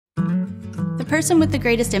person with the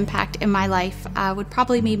greatest impact in my life would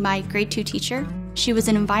probably be my grade 2 teacher. She was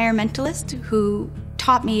an environmentalist who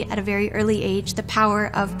taught me at a very early age the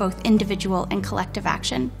power of both individual and collective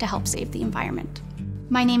action to help save the environment.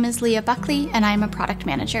 My name is Leah Buckley, and I am a product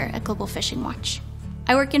manager at Global Fishing Watch.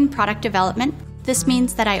 I work in product development. This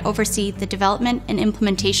means that I oversee the development and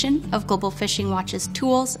implementation of Global Fishing Watch's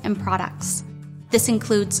tools and products. This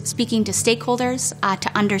includes speaking to stakeholders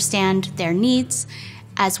to understand their needs,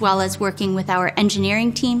 as well as working with our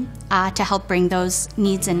engineering team to help bring those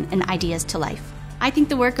needs and ideas to life. I think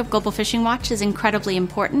the work of Global Fishing Watch is incredibly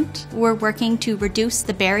important. We're working to reduce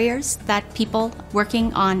the barriers that people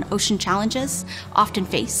working on ocean challenges often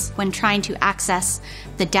face when trying to access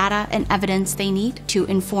the data and evidence they need to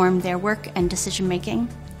inform their work and decision making.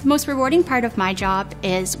 The most rewarding part of my job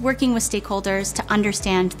is working with stakeholders to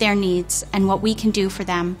understand their needs and what we can do for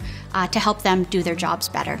them to help them do their jobs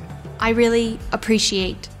better. I really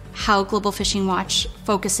appreciate how Global Fishing Watch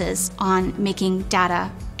focuses on making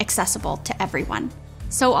data accessible to everyone.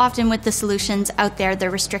 So often with the solutions out there, they're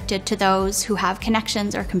restricted to those who have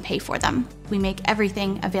connections or can pay for them. We make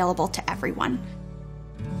everything available to everyone.